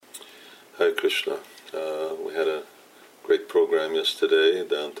Hare Krishna. We had a great program yesterday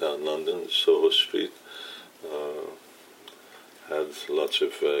downtown London, Soho Street. Had lots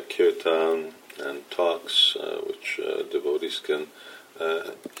of kirtan and talks, which devotees can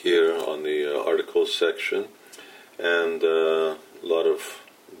hear on the articles section, and a lot of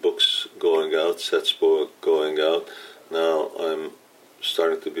books going out, sets going out. Now I'm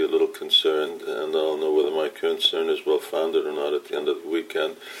starting to be a little concerned, and I'll know whether my concern is well founded or not at the end of the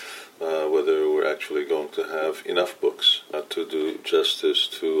weekend, whether we're actually going to have enough books to do justice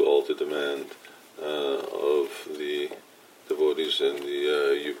to all the demand of the devotees in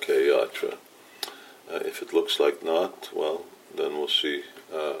the UK Yatra. If it looks like not, well, then we'll see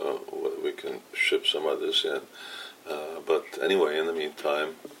whether we can ship some others in. But anyway, in the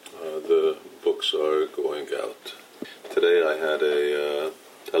meantime, the books are going out. Today I had a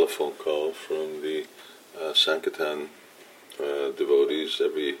telephone call from the Sankirtan devotees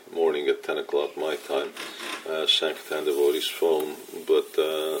every morning at 10 o'clock my time. Sankirtan devotees phone, but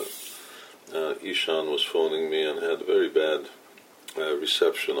Ishan was phoning me and had very bad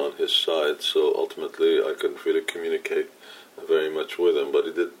reception on his side, so ultimately I couldn't really communicate very much with him, but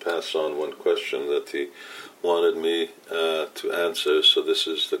he did pass on one question that he wanted me to answer. So this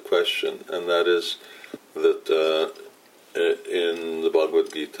is the question, and that is that in the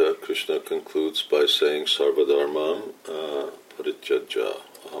Bhagavad Gita, Krishna concludes by saying Sarva Dharmam Parityaja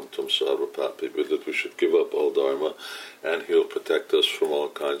Aham Tum Sarva Papi, that we should give up all dharma and he'll protect us from all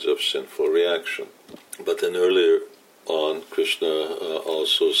kinds of sinful reaction. But then earlier on, Krishna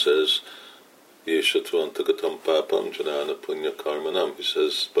also says Yeshattvantagatam Papam Janana Punya Karmanam. He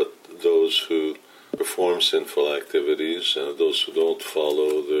says, but those who perform sinful activities and those who don't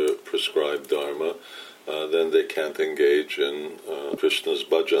follow the prescribed dharma, then they can't engage in Krishna's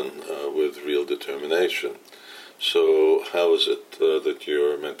bhajan with real determination. So how is it that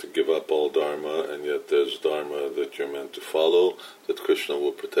you're meant to give up all dharma, and yet there's dharma that you're meant to follow, that Krishna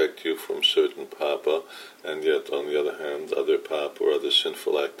will protect you from certain papa, and yet on the other hand, other papa or other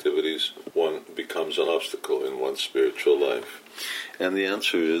sinful activities, one becomes an obstacle in one's spiritual life? And the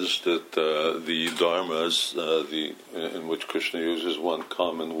answer is that the dharmas, in which Krishna uses one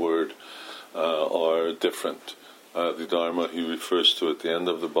common word, are different. The dharma he refers to at the end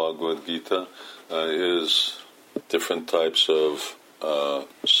of the Bhagavad Gita is different types of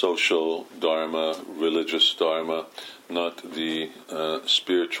social dharma, religious dharma, not the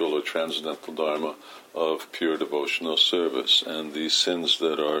spiritual or transcendental dharma of pure devotional service. And the sins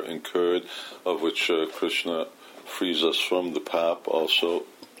that are incurred, of which Krishna frees us from the pap, also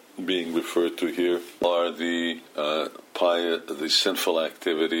being referred to here, are the sinful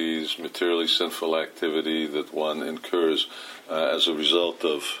activities, materially sinful activity that one incurs as a result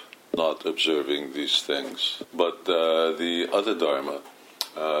of not observing these things. But the other dharma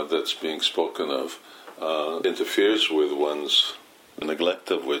that's being spoken of interferes with one's,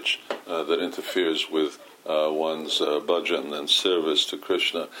 neglect of which, that interferes with one's bhajan and service to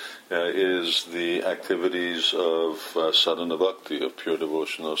Krishna, is the activities of sadhana bhakti, of pure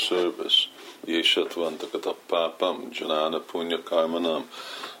devotional service. Yeshattvantagata papam janana punya karmanam,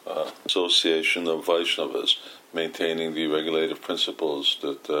 association of Vaishnavas, maintaining the regulative principles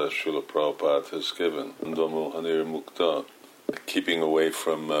that Srila Prabhupada has given. Ndomohanir mukta, keeping away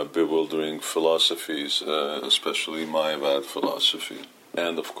from bewildering philosophies, especially Mayavad philosophy.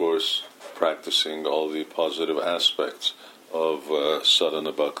 And of course, practicing all the positive aspects of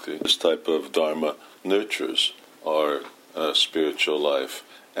sadhana bhakti. This type of dharma nurtures our spiritual life,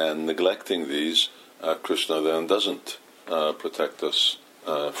 and neglecting these, Krishna then doesn't protect us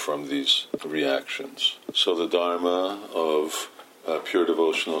from these reactions. So the dharma of pure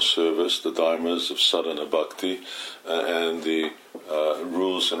devotional service, the dharmas of sadhana bhakti, and the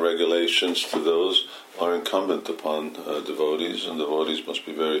rules and regulations to those are incumbent upon devotees, and devotees must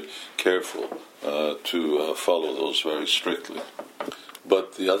be very careful to follow those very strictly.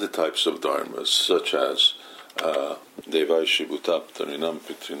 But the other types of dharmas, such as Devaishi Bhutaptarinam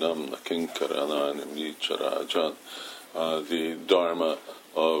Pitrinam Nakinkarananim Nicharajan, the dharma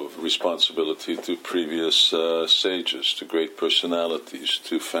of responsibility to previous sages, to great personalities,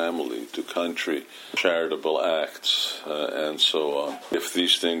 to family, to country, charitable acts, and so on. If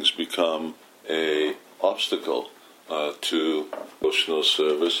these things become an obstacle to devotional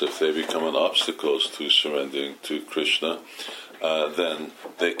service, if they become an obstacle to surrendering to Krishna, then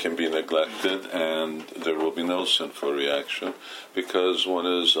they can be neglected and there will be no sinful reaction, because one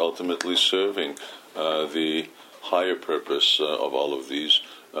is ultimately serving the higher purpose of all of these,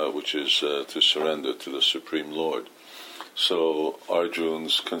 which is to surrender to the Supreme Lord. So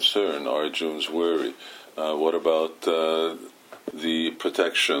Arjun's concern, Arjun's worry, what about the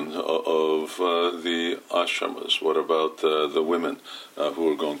protection of the ashramas? What about the women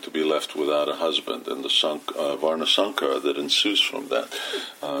who are going to be left without a husband, and the Varna Sankara that ensues from that?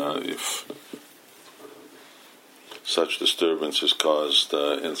 If such disturbance is caused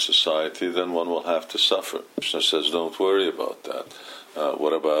in society, then one will have to suffer. Krishna says, don't worry about that.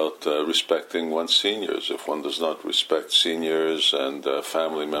 What about respecting one's seniors? If one does not respect seniors and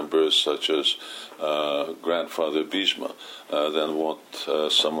family members such as grandfather Bhishma, then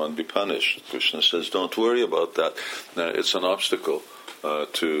won't someone be punished? Krishna says, don't worry about that. It's an obstacle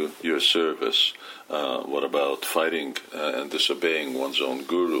to your service. What about fighting and disobeying one's own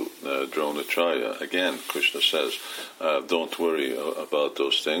guru, Dronacharya? Again, Krishna says, don't worry about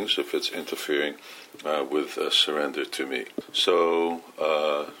those things if it's interfering with surrender to me. So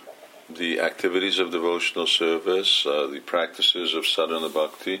the activities of devotional service, the practices of sadhana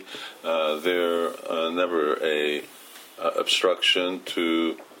bhakti, they're never a obstruction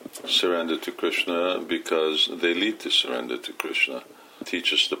to surrender to Krishna, because they lead to surrender to Krishna.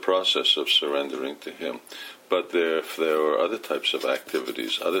 Teach us the process of surrendering to Him. But if there are other types of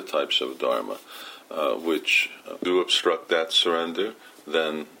activities, other types of dharma, which do obstruct that surrender,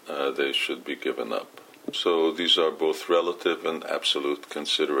 then they should be given up. So these are both relative and absolute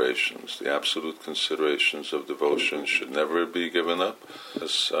considerations. The absolute considerations of devotion should never be given up.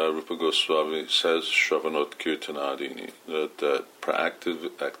 As Rupa Goswami says, Shravanot Kirtanadini, that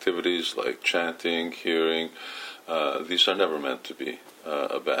activities like chanting, hearing, these are never meant to be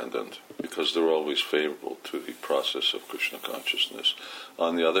abandoned, because they're always favorable to the process of Krishna consciousness.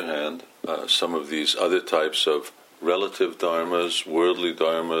 On the other hand, some of these other types of relative dharmas, worldly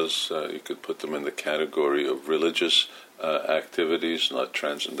dharmas, you could put them in the category of religious activities, not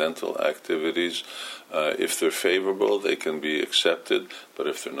transcendental activities. If they're favorable, they can be accepted, but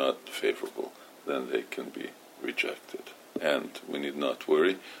if they're not favorable, then they can be rejected. And we need not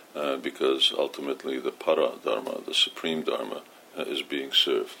worry, because ultimately the para dharma, the supreme dharma, is being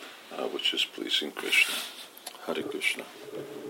served, which is pleasing Krishna. Hare Krishna.